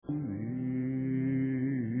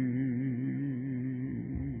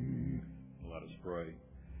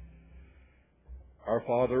Our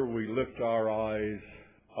Father, we lift our eyes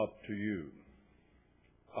up to you,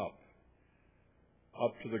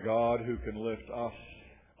 up to the God who can lift us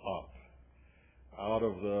up out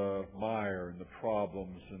of the mire and the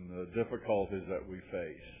problems and the difficulties that we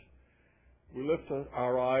face. We lift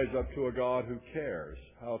our eyes up to a God who cares.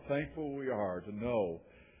 How thankful we are to know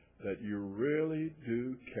that you really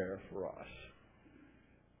do care for us.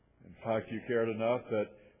 In fact, you cared enough that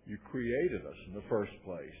you created us in the first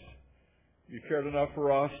place. You cared enough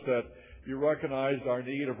for us that you recognized our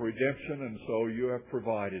need of redemption, and so you have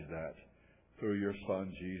provided that through your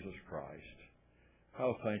Son, Jesus Christ.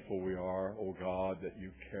 How thankful we are, O God, that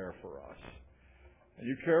you care for us. And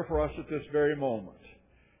you care for us at this very moment.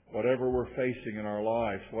 Whatever we're facing in our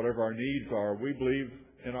lives, whatever our needs are, we believe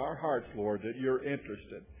in our hearts, Lord, that you're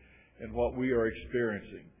interested in what we are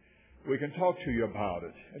experiencing. We can talk to you about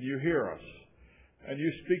it, and you hear us. And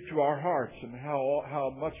you speak to our hearts and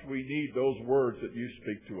how much we need those words that you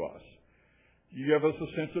speak to us. You give us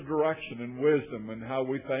a sense of direction and wisdom, and how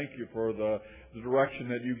we thank you for the direction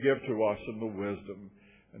that you give to us and the wisdom,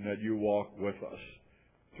 and that you walk with us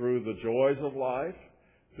through the joys of life,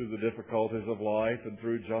 through the difficulties of life, and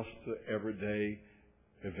through just the everyday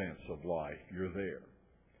events of life. You're there.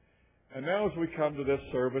 And now as we come to this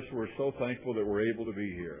service, we're so thankful that we're able to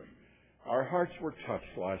be here. Our hearts were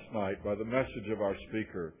touched last night by the message of our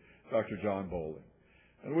speaker, Dr. John Bowling.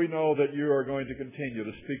 And we know that you are going to continue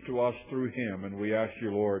to speak to us through him, and we ask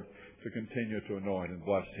you, Lord, to continue to anoint and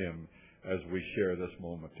bless him as we share this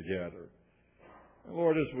moment together. And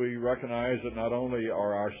Lord, as we recognize that not only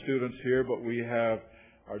are our students here, but we have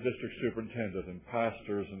our district superintendent and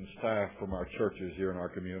pastors and staff from our churches here in our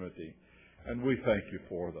community. And we thank you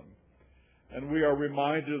for them. And we are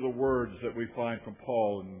reminded of the words that we find from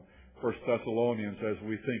Paul in 1 Thessalonians as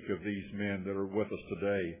we think of these men that are with us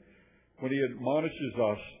today, when he admonishes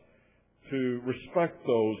us to respect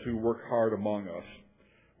those who work hard among us,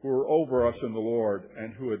 who are over us in the Lord,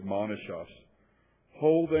 and who admonish us.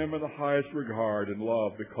 Hold them in the highest regard and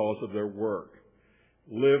love because of their work.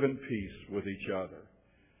 Live in peace with each other.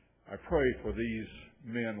 I pray for these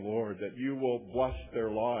men, Lord, that you will bless their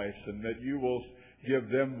lives and that you will give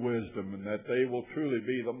them wisdom and that they will truly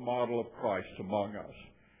be the model of Christ among us.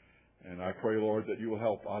 And I pray, Lord, that you will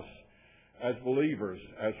help us as believers,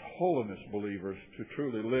 as holiness believers, to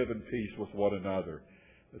truly live in peace with one another,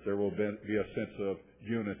 that there will be a sense of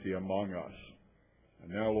unity among us.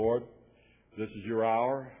 And now, Lord, this is your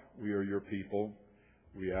hour. We are your people.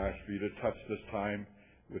 We ask for you to touch this time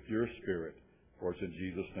with your Spirit. For it's in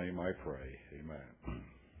Jesus' name I pray. Amen.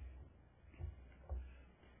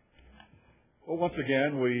 Well, once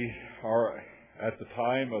again, we are at the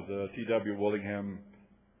time of the T.W. Willingham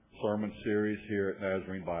sermon series here at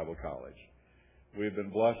Nazarene Bible College. We've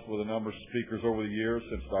been blessed with a number of speakers over the years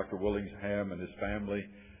since Dr. Willingham and his family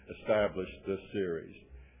established this series.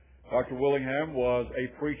 Dr. Willingham was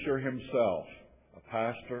a preacher himself, a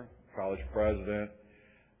pastor, college president,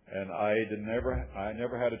 and I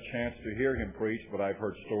never had a chance to hear him preach, but I've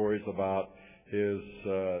heard stories about his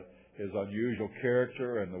unusual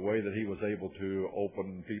character and the way that he was able to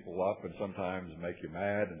open people up and sometimes make you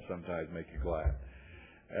mad and sometimes make you glad.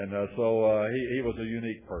 And so he was a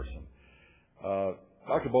unique person.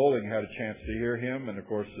 Dr. Bowling had a chance to hear him, and of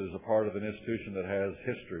course is a part of an institution that has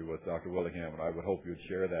history with Dr. Willingham, and I would hope you'd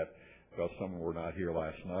share that because some were not here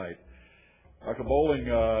last night. Dr. Bowling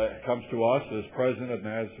comes to us as president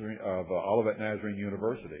of Olivet Nazarene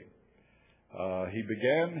University. He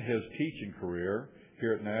began his teaching career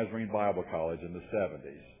here at Nazarene Bible College in the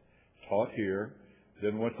 70s. Taught here,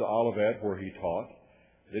 then went to Olivet where he taught.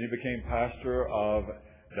 Then he became pastor of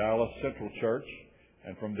Dallas Central Church,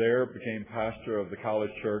 and from there became pastor of the college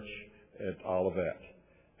church at Olivet.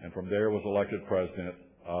 And from there was elected president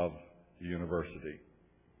of the university.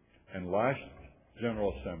 And last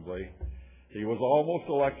General Assembly, he was almost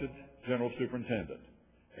elected general superintendent,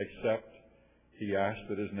 except he asked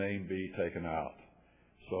that his name be taken out.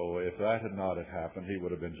 So if that had not happened, he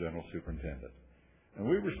would have been general superintendent. And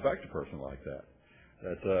we respect a person like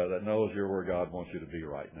that knows you're where God wants you to be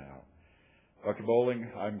right now. Dr. Bowling,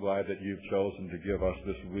 I'm glad that you've chosen to give us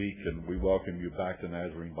this week, and we welcome you back to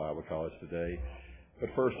Nazarene Bible College today. But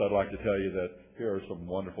first, I'd like to tell you that here are some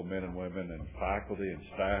wonderful men and women and faculty and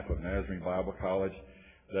staff of Nazarene Bible College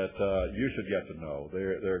that you should get to know.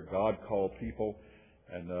 They're God-called people,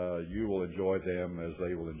 and you will enjoy them as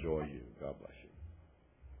they will enjoy you. God bless you.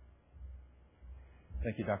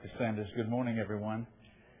 Thank you, Dr. Sanders. Good morning, everyone.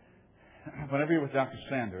 Whenever you're with Dr.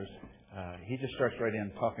 Sanders, he just starts right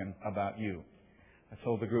in talking about you. I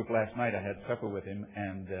told the group last night I had supper with him,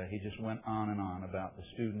 and he just went on and on about the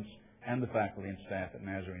students and the faculty and staff at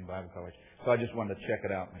Nazarene Bible College. So I just wanted to check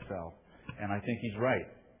it out myself. And I think he's right.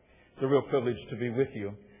 It's a real privilege to be with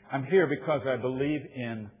you. I'm here because I believe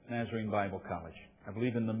in Nazarene Bible College. I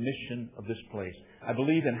believe in the mission of this place. I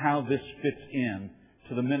believe in how this fits in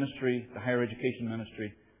to the ministry, the higher education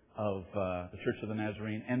ministry of the Church of the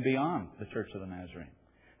Nazarene and beyond the Church of the Nazarene.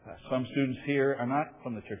 Some students here are not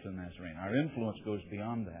from the Church of the Nazarene. Our influence goes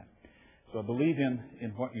beyond that. So I believe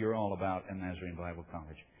in what you're all about in Nazarene Bible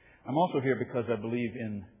College. I'm also here because I believe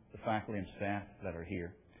in the faculty and staff that are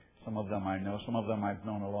here. Some of them I know, some of them I've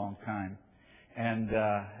known a long time. And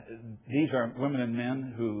these are women and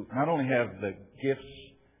men who not only have the gifts,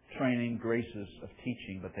 training, graces of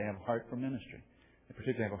teaching, but they have a heart for ministry. They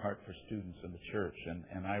particularly have a heart for students in the church,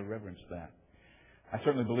 and I reverence that. I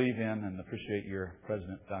certainly believe in and appreciate your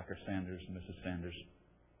President, Dr. Sanders and Mrs. Sanders,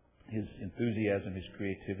 his enthusiasm, his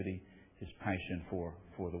creativity, his passion for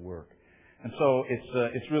the work. And so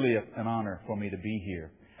it's really an honor for me to be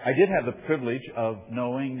here. I did have the privilege of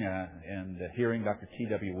knowing and hearing Dr.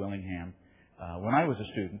 T.W. Willingham when I was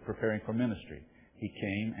a student preparing for ministry. He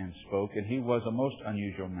came and spoke, and he was a most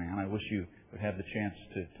unusual man. I wish you would have the chance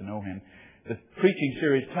to know him. The preaching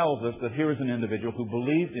series tells us that here is an individual who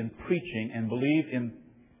believed in preaching and believed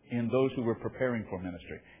in those who were preparing for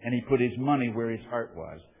ministry. And he put his money where his heart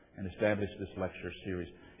was and established this lecture series.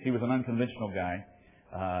 He was an unconventional guy.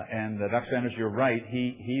 And Dr. Sanders, you're right.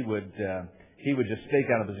 He would just stake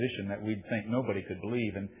out a position that we'd think nobody could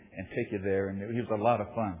believe and take you there. And he was a lot of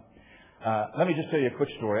fun. Let me just tell you a quick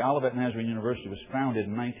story. Olivet Nazarene University was founded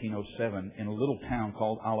in 1907 in a little town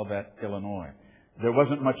called Olivet, Illinois. There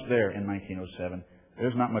wasn't much there in 1907.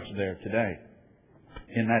 There's not much there today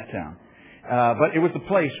in that town. But it was the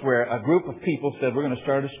place where a group of people said, we're going to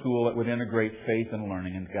start a school that would integrate faith and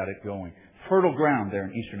learning, and got it going. Fertile ground there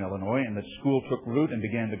in eastern Illinois, and the school took root and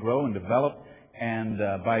began to grow and develop. And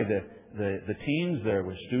by the teens, there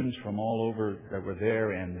were students from all over that were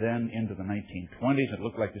there, and then into the 1920s, it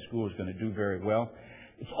looked like the school was going to do very well.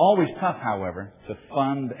 It's always tough, however, to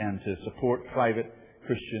fund and to support private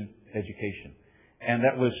Christian education. And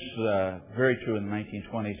that was very true in the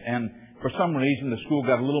 1920s. And for some reason, the school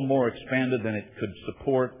got a little more expanded than it could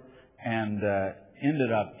support and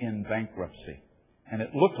ended up in bankruptcy. And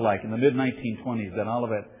it looked like in the mid-1920s that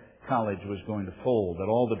Olivet College was going to fold, that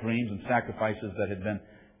all the dreams and sacrifices that had been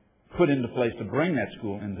put into place to bring that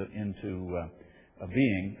school into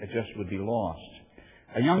being, it just would be lost.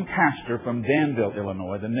 A young pastor from Danville,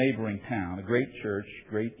 Illinois, the neighboring town, a great church,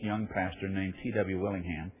 great young pastor named T.W.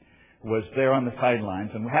 Willingham, was there on the sidelines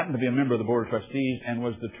and happened to be a member of the Board of Trustees and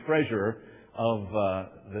was the treasurer of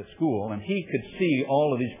the school. And he could see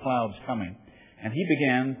all of these clouds coming. And he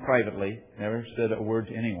began privately, never said a word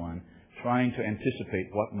to anyone, trying to anticipate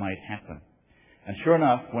what might happen. And sure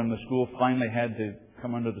enough, when the school finally had to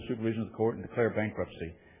come under the supervision of the court and declare bankruptcy,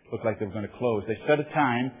 it looked like they were going to close. They set a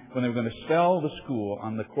time when they were going to sell the school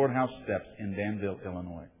on the courthouse steps in Danville,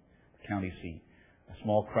 Illinois, the county seat. A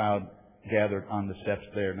small crowd gathered on the steps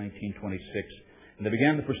there in 1926. And they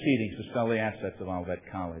began the proceedings to sell the assets of Olivet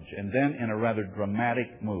College. And then, in a rather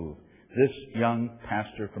dramatic move, this young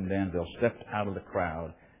pastor from Danville stepped out of the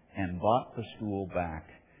crowd and bought the school back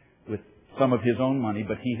with some of his own money,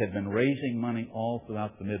 but he had been raising money all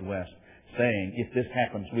throughout the Midwest, saying, if this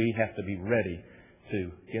happens, we have to be ready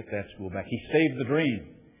to get that school back. He saved the dream.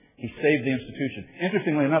 He saved the institution.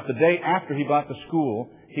 Interestingly enough, the day after he bought the school,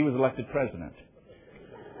 he was elected president.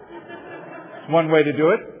 It's one way to do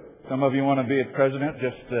it. Some of you want to be a president,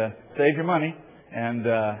 just save your money and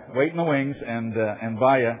wait in the wings and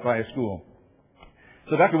buy a school.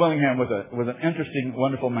 So Dr. Willingham was an interesting,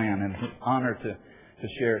 wonderful man, and it's an honor to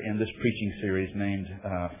share in this preaching series named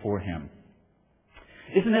for him.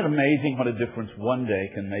 Isn't it amazing what a difference one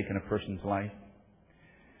day can make in a person's life?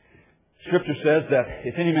 Scripture says that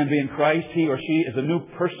if any man be in Christ, he or she is a new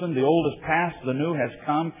person. The old is past, the new has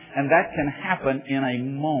come, and that can happen in a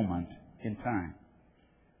moment in time.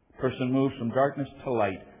 A person moves from darkness to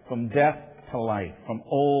light, from death to life, from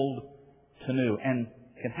old to new, and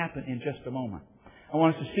it can happen in just a moment. I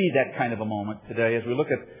want us to see that kind of a moment today as we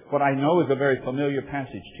look at what I know is a very familiar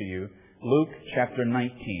passage to you, Luke chapter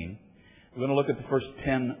 19. We're going to look at the first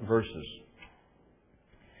 10 verses.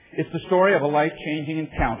 It's the story of a life-changing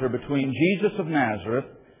encounter between Jesus of Nazareth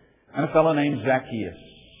and a fellow named Zacchaeus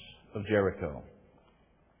of Jericho.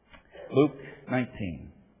 Luke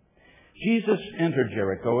 19. Jesus entered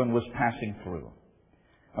Jericho and was passing through.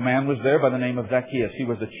 A man was there by the name of Zacchaeus. He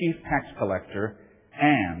was the chief tax collector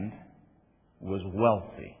and was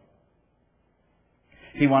wealthy.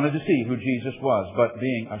 He wanted to see who Jesus was, but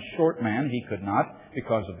being a short man, he could not,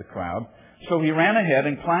 because of the crowd. So he ran ahead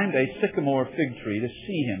and climbed a sycamore fig tree to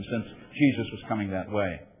see him, since Jesus was coming that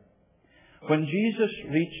way. When Jesus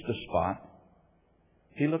reached the spot,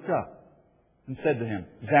 he looked up and said to him,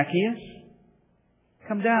 "Zacchaeus,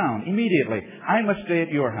 come down immediately. I must stay at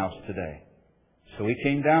your house today." So he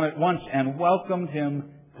came down at once and welcomed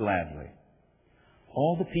him gladly.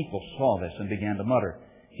 All the people saw this and began to mutter,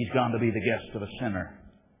 "He's gone to be the guest of a sinner."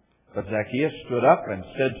 But Zacchaeus stood up and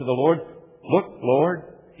said to the Lord, "Look,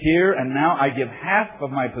 Lord, here and now I give half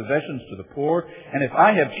of my possessions to the poor, and if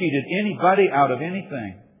I have cheated anybody out of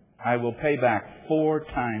anything, I will pay back 4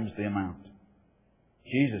 times the amount."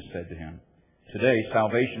 Jesus said to him, "Today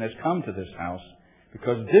salvation has come to this house,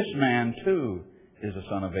 because this man too is a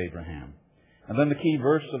son of Abraham." And then the key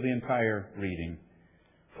verse of the entire reading,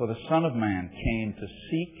 "For the Son of Man came to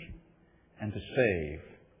seek and to save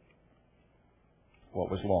what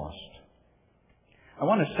was lost." I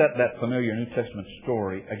want to set that familiar New Testament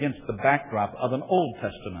story against the backdrop of an Old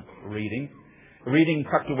Testament reading. A reading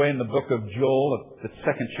tucked away in the book of Joel, the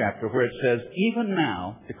 2nd chapter, where it says, "Even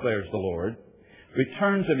now, declares the Lord,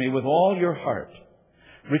 return to me with all your heart.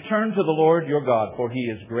 Return to the Lord your God, for He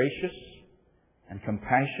is gracious and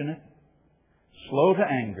compassionate, slow to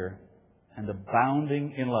anger, and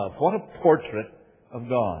abounding in love." What a portrait of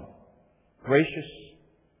God. Gracious,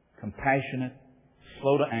 compassionate,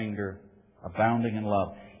 slow to anger, abounding in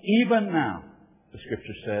love. Even now, the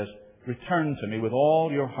Scripture says, return to me with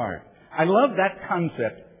all your heart. I love that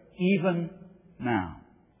concept, even now.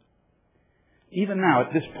 Even now,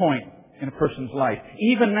 at this point in a person's life.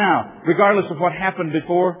 Even now, regardless of what happened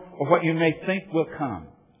before or what you may think will come.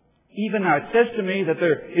 Even now, it says to me that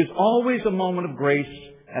there is always a moment of grace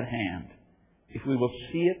at hand, if we will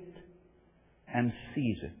see it and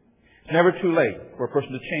seize it. It's never too late for a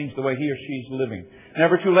person to change the way he or she is living.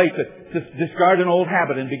 Never too late to discard an old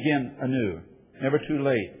habit and begin anew. Never too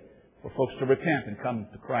late for folks to repent and come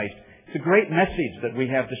to Christ. It's a great message that we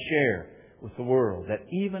have to share with the world, that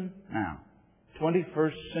even now,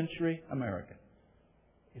 21st century America,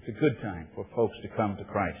 it's a good time for folks to come to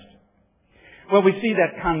Christ. Well, we see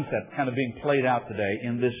that concept kind of being played out today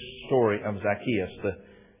in this story of Zacchaeus, the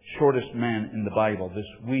shortest man in the Bible, this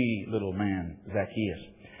wee little man, Zacchaeus.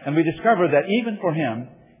 And we discover that even for him,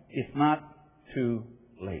 it's not too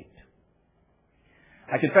late.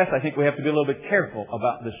 I confess, I think we have to be a little bit careful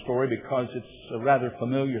about this story because it's a rather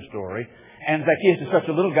familiar story. And Zacchaeus is such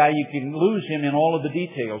a little guy, you can lose him in all of the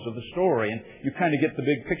details of the story, and you kind of get the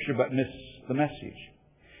big picture but miss the message.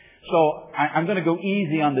 So I'm going to go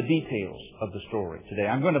easy on the details of the story today.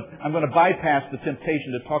 I'm going to bypass the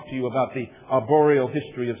temptation to talk to you about the arboreal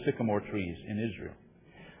history of sycamore trees in Israel.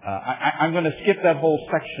 I'm going to skip that whole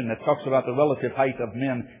section that talks about the relative height of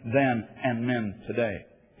men then and men today.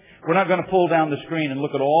 We're not going to pull down the screen and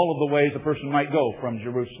look at all of the ways a person might go from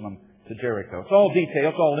Jerusalem to Jericho. It's all detail,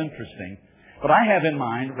 it's all interesting. But I have in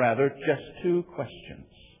mind, rather, just 2 questions.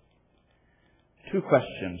 2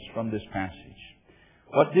 questions from this passage.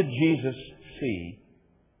 What did Jesus see?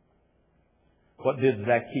 What did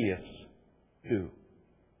Zacchaeus do?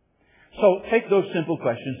 So take those simple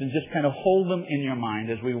questions and just kind of hold them in your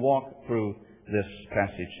mind as we walk through this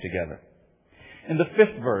passage together. In the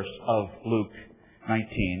 5th verse of Luke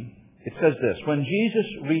 19, it says this: "When Jesus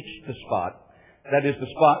reached the spot," that is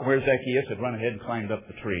the spot where Zacchaeus had run ahead and climbed up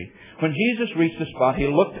the tree. "When Jesus reached the spot, He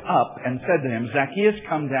looked up and said to him, 'Zacchaeus,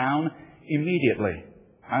 come down immediately.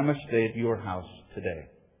 I must stay at your house today.'"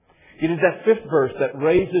 It is that 5th verse that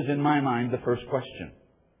raises in my mind the first question.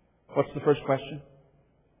 What's the first question?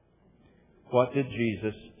 What did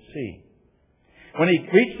Jesus see? When He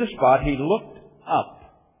reached the spot, He looked up.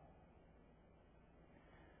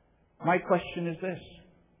 My question is this: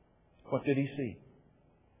 what did He see?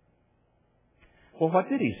 Well, what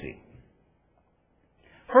did He see?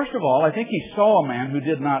 First of all, I think He saw a man who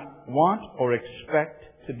did not want or expect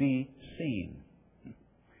to be seen.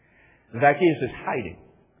 Zacchaeus is hiding.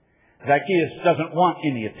 Zacchaeus doesn't want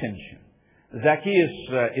any attention.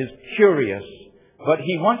 Zacchaeus is curious, but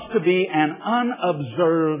he wants to be an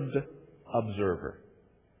unobserved observer.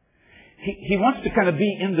 He wants to kind of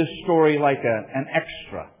be in this story like an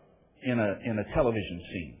extra in a television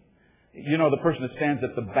scene. You know, the person that stands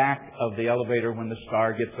at the back of the elevator when the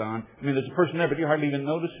star gets on. I mean, there's a person there, but you hardly even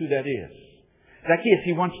notice who that is. Zacchaeus,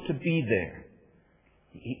 he wants to be there.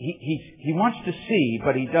 He wants to see,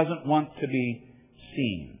 but he doesn't want to be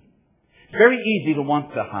seen. It's very easy to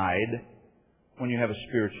want to hide when you have a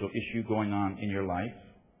spiritual issue going on in your life.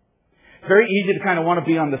 It's very easy to kind of want to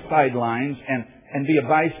be on the sidelines and be a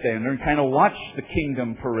bystander and kind of watch the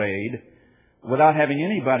kingdom parade without having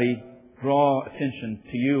anybody draw attention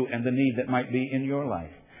to you and the need that might be in your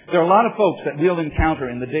life. There are a lot of folks that we'll encounter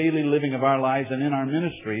in the daily living of our lives and in our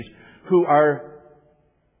ministries who are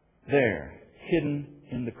there, hidden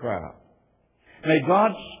in the crowd. May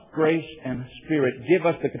God's grace and Spirit give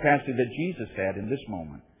us the capacity that Jesus had in this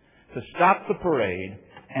moment to stop the parade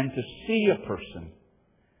and to see a person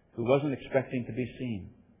who wasn't expecting to be seen.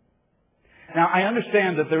 Now, I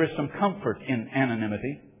understand that there is some comfort in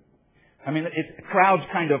anonymity. I mean, crowds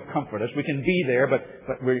kind of comfort us. We can be there,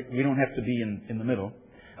 but we don't have to be in the middle.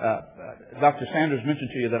 Dr. Sanders mentioned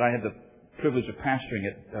to you that I had the privilege of pastoring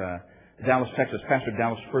at Dallas, Texas, pastored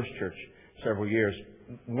Dallas First Church several years,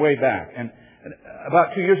 way back. And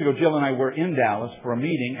about 2 years ago, Jill and I were in Dallas for a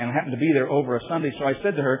meeting and happened to be there over a Sunday. So I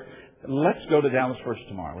said to her, let's go to Dallas First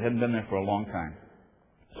tomorrow. We hadn't been there for a long time.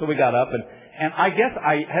 So we got up, and I guess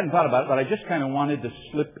I hadn't thought about it, but I just kind of wanted to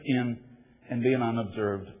slip in and be an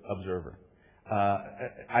unobserved observer.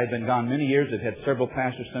 I've been gone many years. I've had several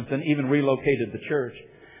pastors since then, even relocated the church.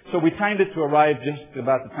 So we timed it to arrive just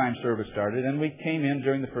about the time service started, and we came in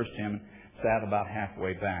during the first hymn and sat about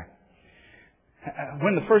halfway back.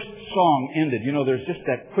 When the first song ended, you know, there's just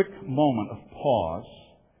that quick moment of pause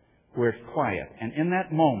where it's quiet. And in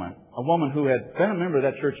that moment, a woman who had been a member of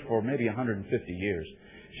that church for maybe 150 years,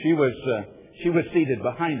 she was seated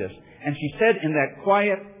behind us. And she said in that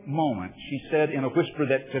quiet moment, she said in a whisper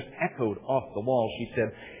that just echoed off the wall, she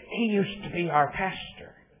said, "He used to be our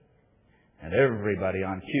pastor." And everybody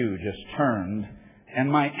on cue just turned,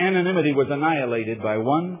 and my anonymity was annihilated by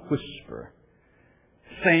one whisper.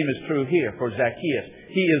 Same is true here for Zacchaeus.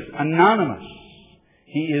 He is anonymous.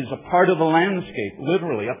 He is a part of the landscape,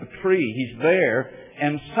 literally, up a tree. He's there,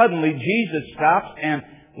 and suddenly Jesus stops and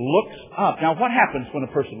looks up. Now, what happens when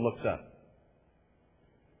a person looks up?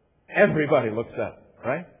 Everybody looks up,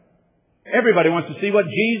 right? Everybody wants to see what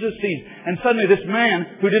Jesus sees. And suddenly this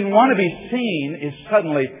man who didn't want to be seen is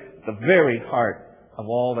suddenly the very heart of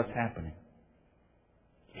all that's happening.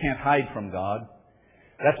 You can't hide from God.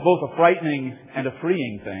 That's both a frightening and a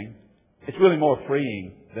freeing thing. It's really more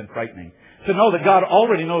freeing than frightening. To know that God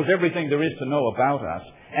already knows everything there is to know about us.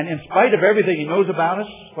 And in spite of everything He knows about us,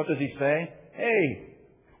 what does He say? Hey,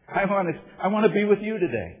 I want to be with you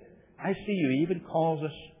today. I see you. He even calls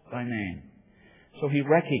us by name. So He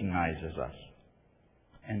recognizes us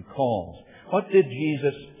and calls. What did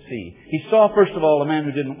Jesus see? He saw, first of all, a man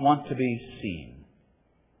who didn't want to be seen.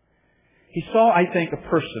 He saw, I think, a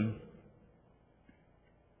person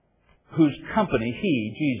whose company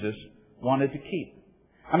He, Jesus, wanted to keep.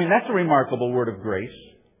 I mean, that's a remarkable word of grace.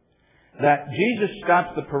 That Jesus stops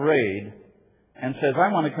the parade and says,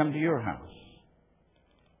 I want to come to your house.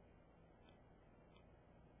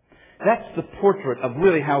 That's the portrait of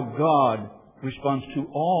really how God responds to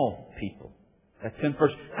all people. That 10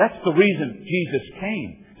 verse. That's the reason Jesus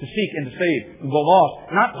came, to seek and to save the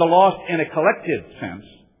lost. Not the lost in a collective sense,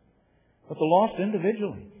 but the lost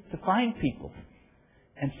individually. To find people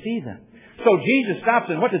and see them. So Jesus stops,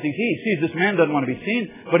 and what does He see? He sees this man doesn't want to be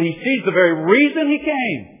seen, but He sees the very reason he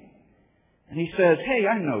came. And He says, hey,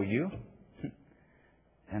 I know you.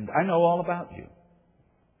 And I know all about you.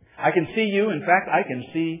 I can see you. In fact, I can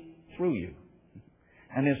see through you.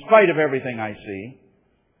 And in spite of everything I see,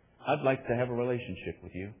 I'd like to have a relationship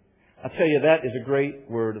with you. I'll tell you, that is a great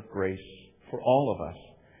word of grace for all of us.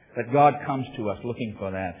 That God comes to us looking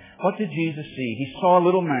for that. What did Jesus see? He saw a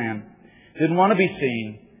little man, didn't want to be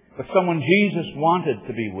seen, but someone Jesus wanted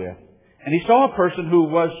to be with. And He saw a person who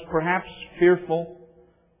was perhaps fearful,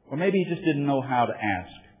 or maybe he just didn't know how to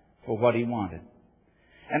ask for what he wanted.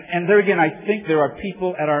 And there again, I think there are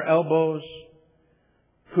people at our elbows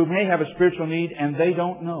who may have a spiritual need and they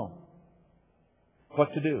don't know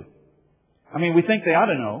what to do. I mean, we think they ought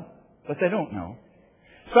to know, but they don't know.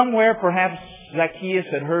 Somewhere, perhaps, Zacchaeus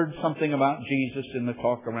had heard something about Jesus in the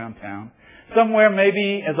talk around town. Somewhere,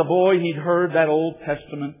 maybe, as a boy, he'd heard that Old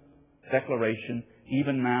Testament declaration,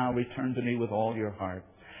 even now, return to me with all your heart.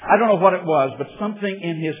 I don't know what it was, but something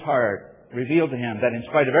in his heart revealed to him that in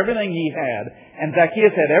spite of everything he had, and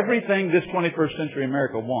Zacchaeus had everything this 21st century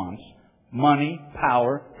America wants, money,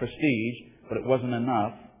 power, prestige, but it wasn't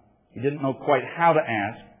enough. He didn't know quite how to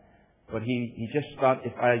ask, but he just thought,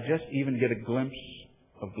 if I just even get a glimpse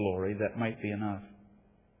of glory, that might be enough.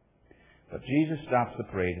 But Jesus stops the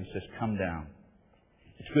parade and says, come down.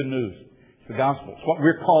 It's good news. It's the gospel. It's what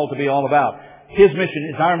we're called to be all about. His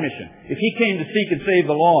mission is our mission. If He came to seek and save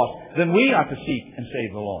the lost, then we ought to seek and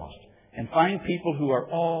save the lost. And find people who are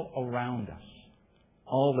all around us.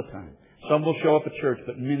 All the time. Some will show up at church,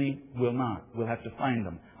 but many will not. We'll have to find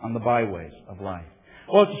them on the byways of life.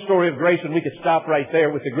 Well, it's a story of grace, and we could stop right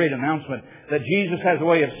there with the great announcement that Jesus has a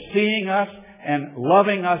way of seeing us and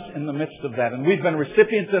loving us in the midst of that. And we've been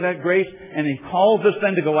recipients of that grace, and He calls us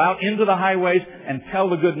then to go out into the highways and tell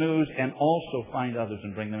the good news and also find others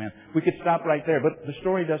and bring them in. We could stop right there, but the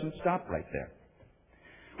story doesn't stop right there.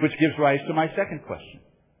 Which gives rise to my second question.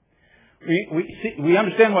 We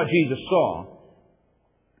understand what Jesus saw.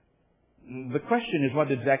 The question is, what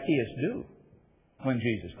did Zacchaeus do when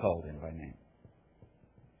Jesus called him by name?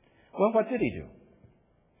 Well, what did he do?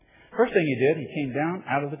 First thing he did, he came down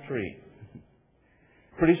out of the tree.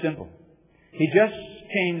 Pretty simple. He just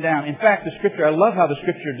came down. In fact, the Scripture, I love how the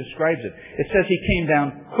Scripture describes it. It says he came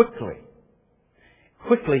down quickly.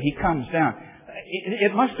 Quickly he comes down.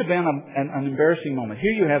 It must have been an embarrassing moment.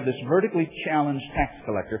 Here you have this vertically challenged tax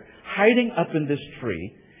collector hiding up in this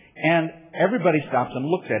tree, and everybody stops and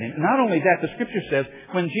looks at him. Not only that, the Scripture says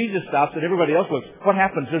when Jesus stops and everybody else looks, what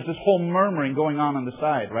happens? There's this whole murmuring going on the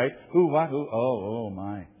side, right? Who, what, who? Oh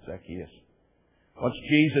my, Zacchaeus. What's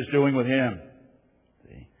Jesus doing with him?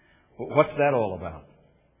 See? What's that all about?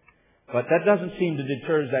 But that doesn't seem to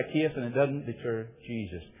deter Zacchaeus, and it doesn't deter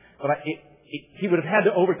Jesus. But he would have had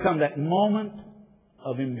to overcome that moment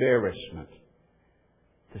of embarrassment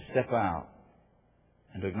to step out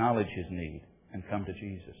and to acknowledge his need and come to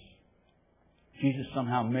Jesus. Jesus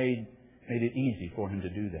somehow made it easy for him to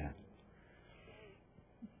do that.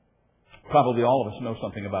 Probably all of us know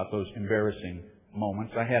something about those embarrassing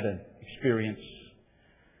moments. I had an experience,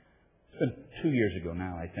 it's been 2 years ago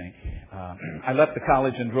now, I think. I left the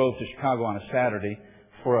college and drove to Chicago on a Saturday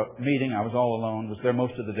for a meeting. I was all alone, was there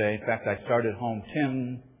most of the day. In fact, I started home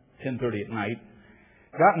 10:30 at night.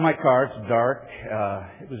 Got in my car, it's dark.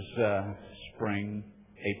 It was spring,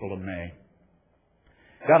 April and May.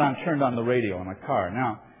 Got on, turned on the radio in my car.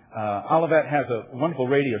 Now, Olivet has a wonderful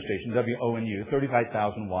radio station, WONU,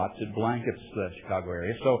 35,000 watts. It blankets the Chicago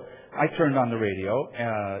area. So I turned on the radio.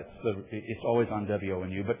 It's always on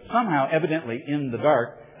WONU. But somehow, evidently, in the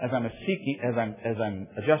dark, as I'm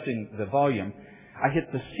adjusting the volume, I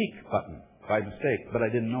hit the seek button by mistake, but I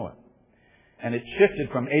didn't know it. And it shifted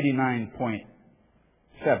from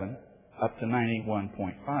 89.7 up to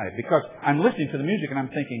 91.5. Because I'm listening to the music and I'm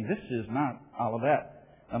thinking, this is not Olivet,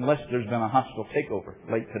 unless there's been a hostile takeover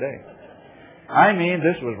late today. I mean,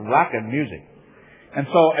 this was rockin' music. And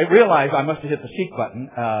so I realized I must have hit the seek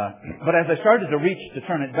button. But as I started to reach to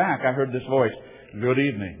turn it back, I heard this voice, "Good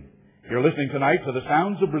evening. You're listening tonight to the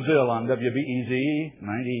Sounds of Brazil on WBEZ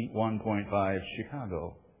 91.5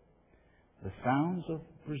 Chicago." The Sounds of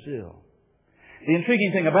Brazil. The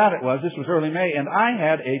intriguing thing about it was this was early May, and I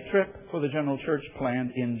had a trip for the General Church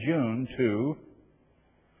planned in June to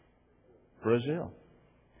Brazil.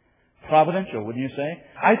 Providential, wouldn't you say?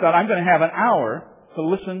 I thought I'm going to have an hour to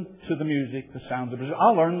listen to the music, the sounds of Brazil.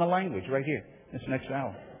 I'll learn the language right here this next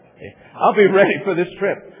hour. Okay. I'll be ready for this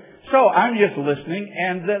trip. So I'm just listening,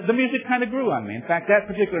 and the music kind of grew on me. In fact, that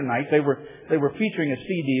particular night, they were featuring a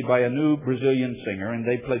CD by a new Brazilian singer, and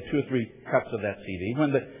they played 2 or 3 cuts of that CD.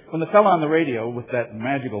 When the fellow on the radio with that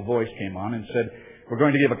magical voice came on and said, "We're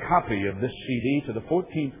going to give a copy of this CD to the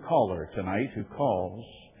 14th caller tonight who calls,"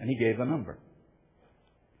 and he gave the number.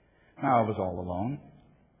 Now I was all alone.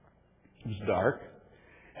 It was dark.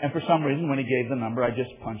 And for some reason, when he gave the number, I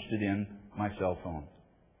just punched it in my cell phone.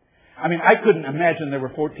 I mean, I couldn't imagine there were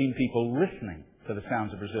 14 people listening to the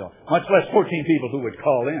Sounds of Brazil, much less 14 people who would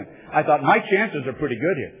call in. I thought, my chances are pretty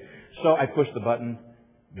good here. So I pushed the button,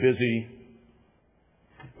 busy,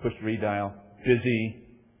 pushed redial, busy.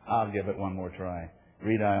 I'll give it one more try.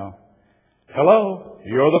 Redial. "Hello,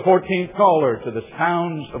 you're the 14th caller to the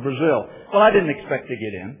Sounds of Brazil." Well, I didn't expect to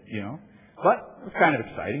get in, but it was kind of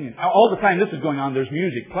exciting. And all the time this is going on, there's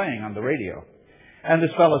music playing on the radio. And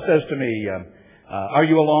this fellow says to me, "Are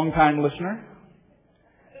you a long-time listener?"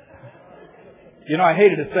 I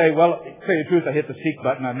hated to say, well, to tell you the truth, I hit the seek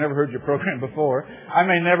button. I've never heard your program before. I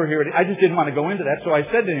may never hear it. I just didn't want to go into that. So I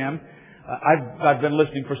said to him, I've been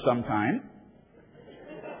listening for some time.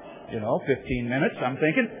 15 minutes, I'm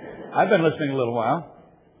thinking. I've been listening a little while.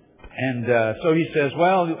 And so he says,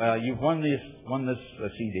 "Well, you've won this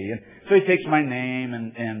CD." And so he takes my name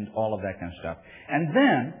and all of that kind of stuff. And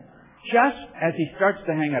then, just as he starts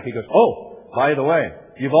to hang up, he goes, "Oh, by the way,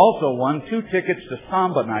 you've also won 2 tickets to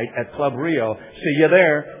Samba Night at Club Rio. See you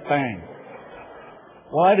there." Bang.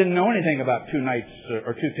 Well, I didn't know anything about 2 nights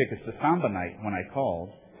or 2 tickets to Samba Night when I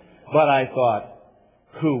called. But I thought,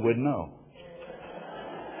 who would know?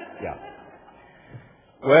 Yeah.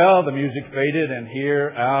 Well, the music faded, and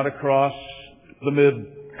here, out across the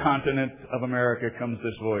mid-continent of America, comes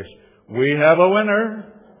this voice. "We have a winner,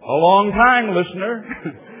 a long-time listener,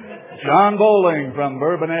 John Bowling from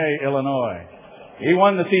Bourbonnais, Illinois. He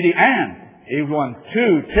won the CD, and he won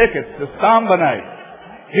 2 tickets to Samba Night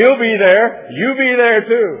He'll be there. You be there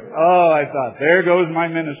too. Oh, I thought, there goes my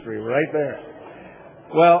ministry right there.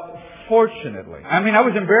 Well, fortunately, I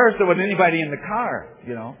was embarrassed there wasn't anybody in the car,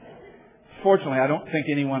 Fortunately, I don't think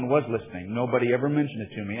anyone was listening. Nobody ever mentioned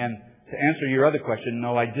it to me. And to answer your other question,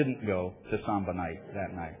 no, I didn't go to Samba night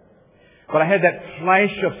that night. But I had that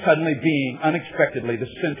flash of suddenly being unexpectedly the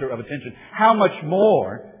center of attention. How much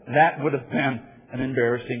more that would have been an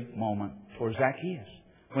embarrassing moment for Zacchaeus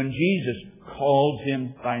when Jesus calls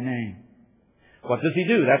him by name. What does he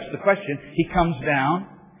do? That's the question. He comes down,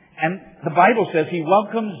 and the Bible says he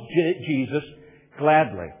welcomes Jesus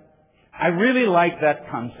gladly. I really like that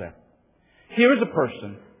concept. Here is a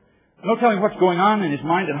person, no telling what's going on in his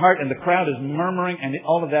mind and heart, and the crowd is murmuring and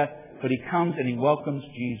all of that, but he comes and he welcomes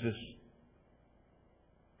Jesus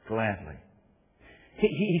gladly.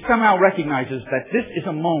 He somehow recognizes that this is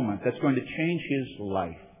a moment that's going to change his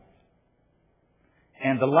life.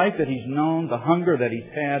 And the life that he's known, the hunger that he's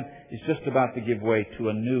had, is just about to give way to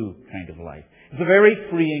a new kind of life. It's a very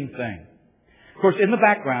freeing thing. Of course, in the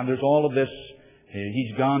background, there's all of this.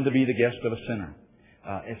 He's gone to be the guest of a sinner.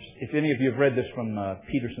 If any of you have read this from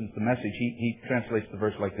Peterson's The Message, he translates the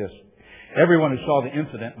verse like this. Everyone who saw the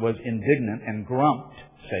incident was indignant and grumped,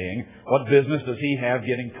 saying, "What business does he have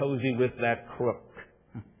getting cozy with that crook?"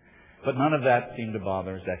 But none of that seemed to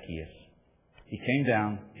bother Zacchaeus. He came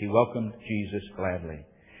down, he welcomed Jesus gladly.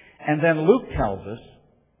 And then Luke tells us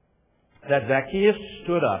that Zacchaeus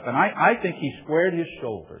stood up, and I think he squared his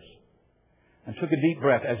shoulders and took a deep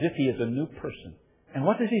breath as if he is a new person. And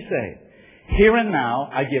what does he say? Here and now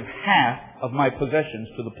I give half of my possessions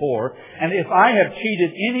to the poor, and if I have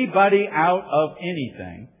cheated anybody out of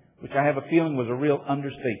anything, which I have a feeling was a real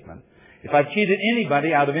understatement, if I've cheated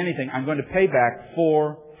anybody out of anything, I'm going to pay back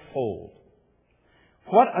fourfold.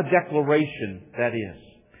 What a declaration that is.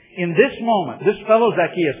 In this moment, this fellow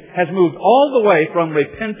Zacchaeus has moved all the way from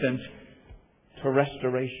repentance to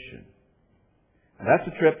restoration. And that's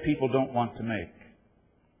a trip people don't want to make.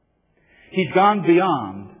 He's gone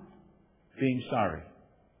beyond being sorry.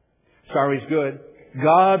 Sorry's good.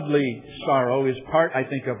 Godly sorrow is part, I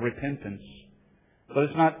think, of repentance. But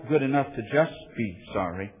it's not good enough to just be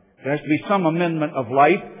sorry. There has to be some amendment of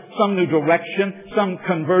life, some new direction, some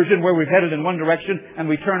conversion where we've headed in one direction and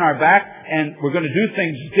we turn our back and we're going to do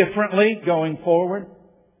things differently going forward.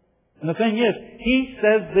 And the thing is, he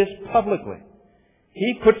says this publicly.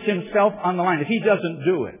 He puts himself on the line. If he doesn't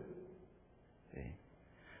do it.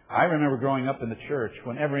 I remember growing up in the church,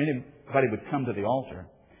 whenever anybody would come to the altar,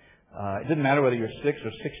 it didn't matter whether you're 6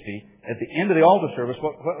 or 60, at the end of the altar service,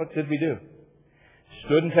 what did we do?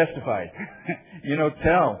 Stood and testified.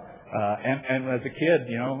 Tell. And as a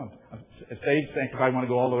kid, a stage sanctified, I want to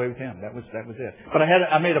go all the way with him. That was it. But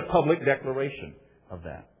I made a public declaration of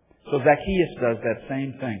that. So Zacchaeus does that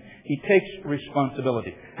same thing. He takes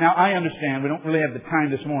responsibility. Now, I understand, we don't really have the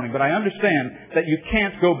time this morning, but I understand that you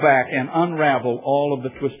can't go back and unravel all of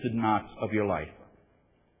the twisted knots of your life.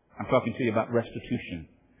 I'm talking to you about restitution,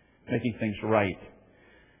 making things right.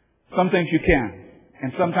 Some things you can.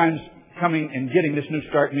 And sometimes coming and getting this new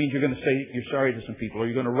start means you're going to say you're sorry to some people, or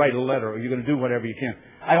you're going to write a letter, or you're going to do whatever you can.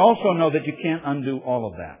 I also know that you can't undo all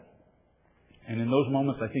of that. And in those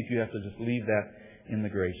moments, I think you have to just leave that in the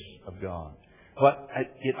grace of God. But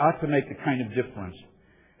it ought to make the kind of difference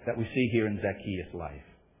that we see here in Zacchaeus' life.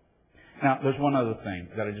 Now, there's one other thing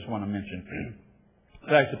that I just want to mention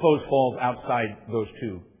that I suppose falls outside those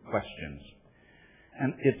two questions.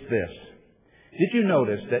 And it's this. Did you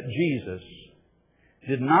notice that Jesus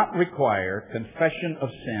did not require confession of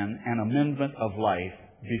sin and amendment of life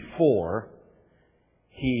before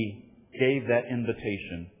He gave that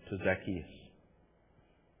invitation to Zacchaeus?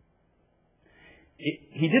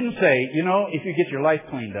 He didn't say, if you get your life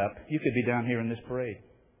cleaned up, you could be down here in this parade.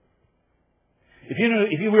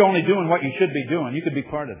 If you were only doing what you should be doing, you could be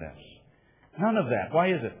part of this. None of that. Why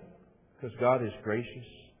is it? Because God is gracious,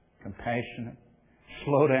 compassionate,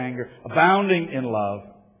 slow to anger, abounding in love.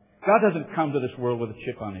 God doesn't come to this world with a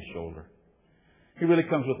chip on His shoulder. He really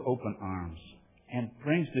comes with open arms and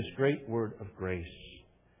brings this great word of grace.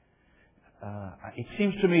 It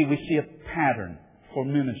seems to me we see a pattern for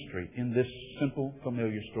ministry in this simple,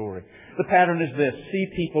 familiar story. The pattern is this. See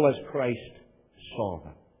people as Christ saw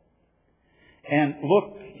them. And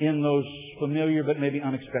look in those familiar but maybe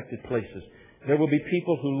unexpected places. There will be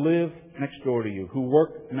people who live next door to you, who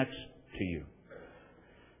work next to you,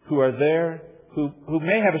 who are there, who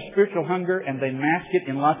may have a spiritual hunger and they mask it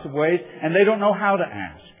in lots of ways and they don't know how to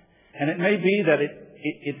ask. And it may be that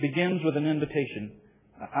it begins with an invitation.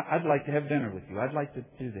 I'd like to have dinner with you. I'd like to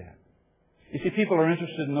do that. You see, people are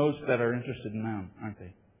interested in those that are interested in them, aren't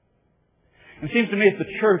they? And it seems to me if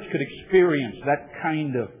the church could experience that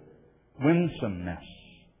kind of winsomeness,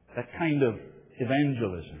 that kind of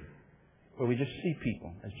evangelism, where we just see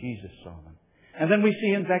people as Jesus saw them. And then we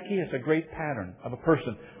see in Zacchaeus a great pattern of a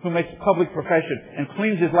person who makes public profession and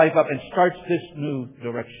cleans his life up and starts this new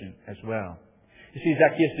direction as well. You see,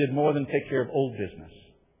 Zacchaeus did more than take care of old business.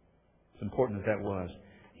 As important as that was,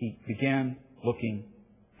 he began looking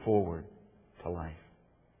forward to life.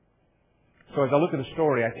 So as I look at the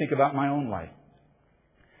story, I think about my own life.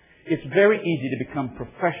 It's very easy to become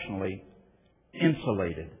professionally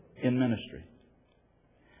insulated in ministry.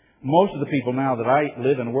 Most of the people now that I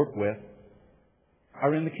live and work with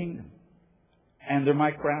are in the kingdom. And they're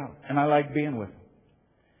my crowd. And I like being with them.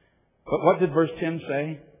 But what did verse 10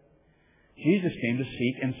 say? Jesus came to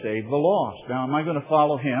seek and save the lost. Now, am I going to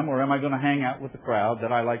follow Him, or am I going to hang out with the crowd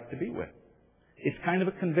that I like to be with? It's kind of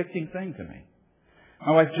a convicting thing to me.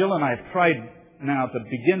 My wife Jill and I have tried now to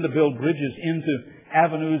begin to build bridges into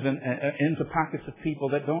avenues and into pockets of people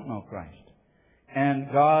that don't know Christ.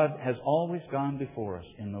 And God has always gone before us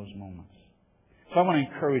in those moments. So I want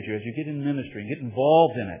to encourage you as you get in ministry and get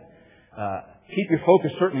involved in it. Keep your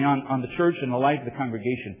focus certainly on the church and the life of the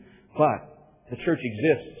congregation. But the church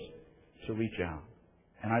exists to reach out.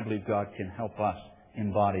 And I believe God can help us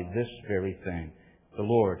embody this very thing. The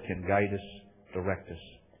Lord can guide us, direct us,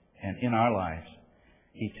 and in our lives,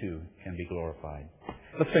 He too can be glorified.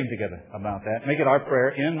 Let's sing together about that. Make it our prayer.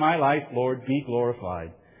 In my life, Lord, be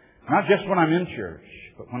glorified. Not just when I'm in church,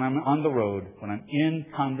 but when I'm on the road, when I'm in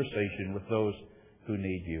conversation with those who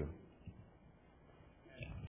need You.